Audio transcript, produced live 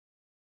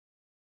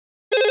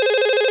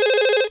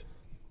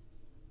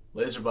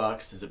Laser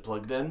box, is it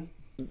plugged in?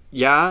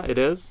 Yeah, it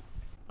is.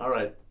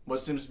 Alright,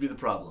 what seems to be the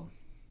problem?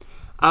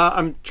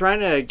 I'm trying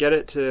to get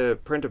it to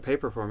print a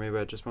paper for me,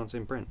 but it just won't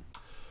seem print.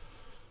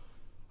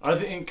 Are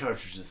the ink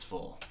cartridges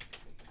full?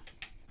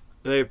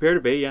 They appear to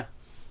be, yeah.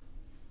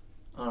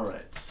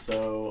 Alright,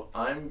 so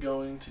I'm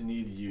going to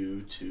need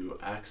you to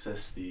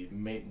access the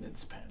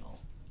maintenance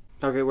panel.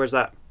 Okay, where's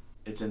that?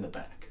 It's in the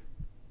back.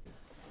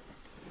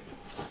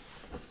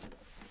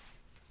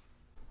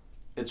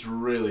 It's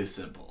really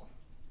simple.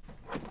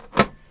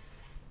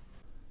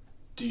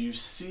 Do you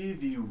see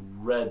the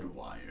red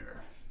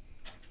wire?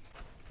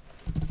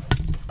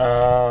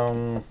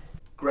 Um,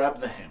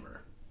 Grab the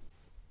hammer.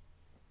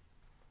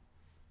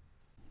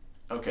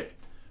 Okay,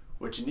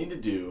 what you need to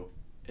do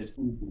is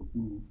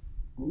you're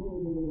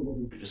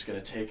just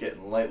going to take it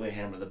and lightly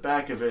hammer the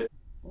back of it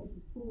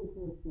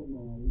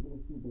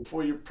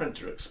before your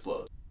printer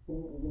explodes.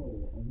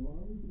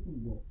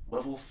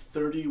 Level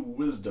 30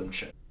 wisdom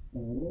check.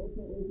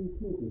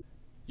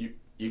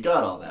 You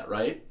got all that,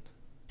 right?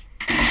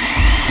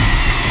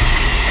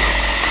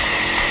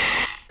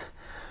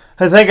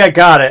 I think I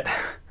got it.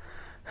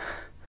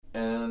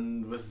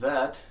 And with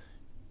that,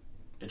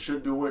 it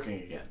should be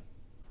working again.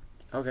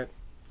 Okay.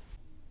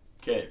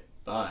 Okay,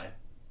 bye.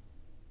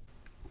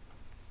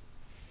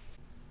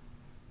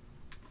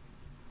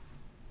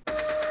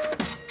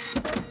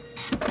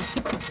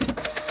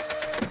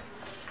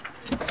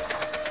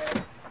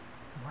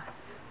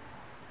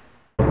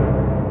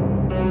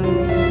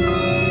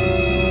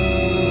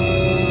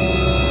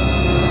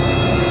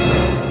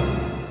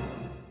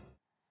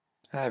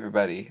 Hi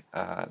everybody,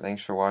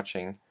 thanks for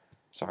watching.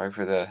 Sorry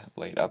for the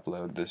late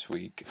upload this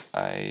week.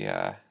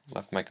 I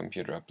left my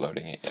computer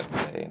uploading it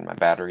yesterday and my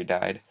battery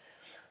died,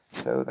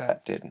 so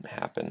that didn't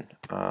happen.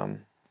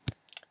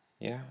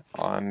 Yeah,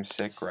 I'm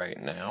sick right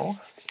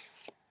now,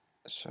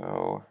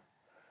 so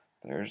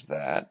there's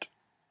that.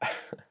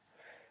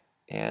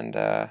 And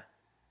yeah,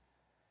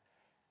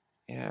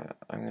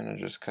 I'm gonna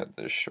just cut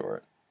this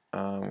short.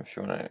 If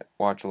you want to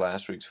watch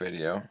last week's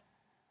video,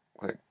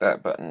 click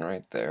that button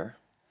right there.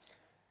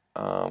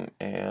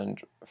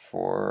 And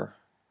for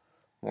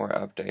more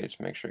updates,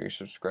 make sure you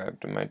subscribe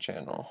to my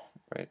channel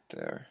right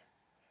there.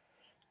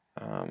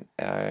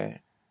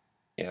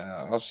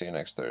 Yeah, I'll see you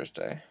next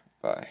Thursday.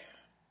 Bye.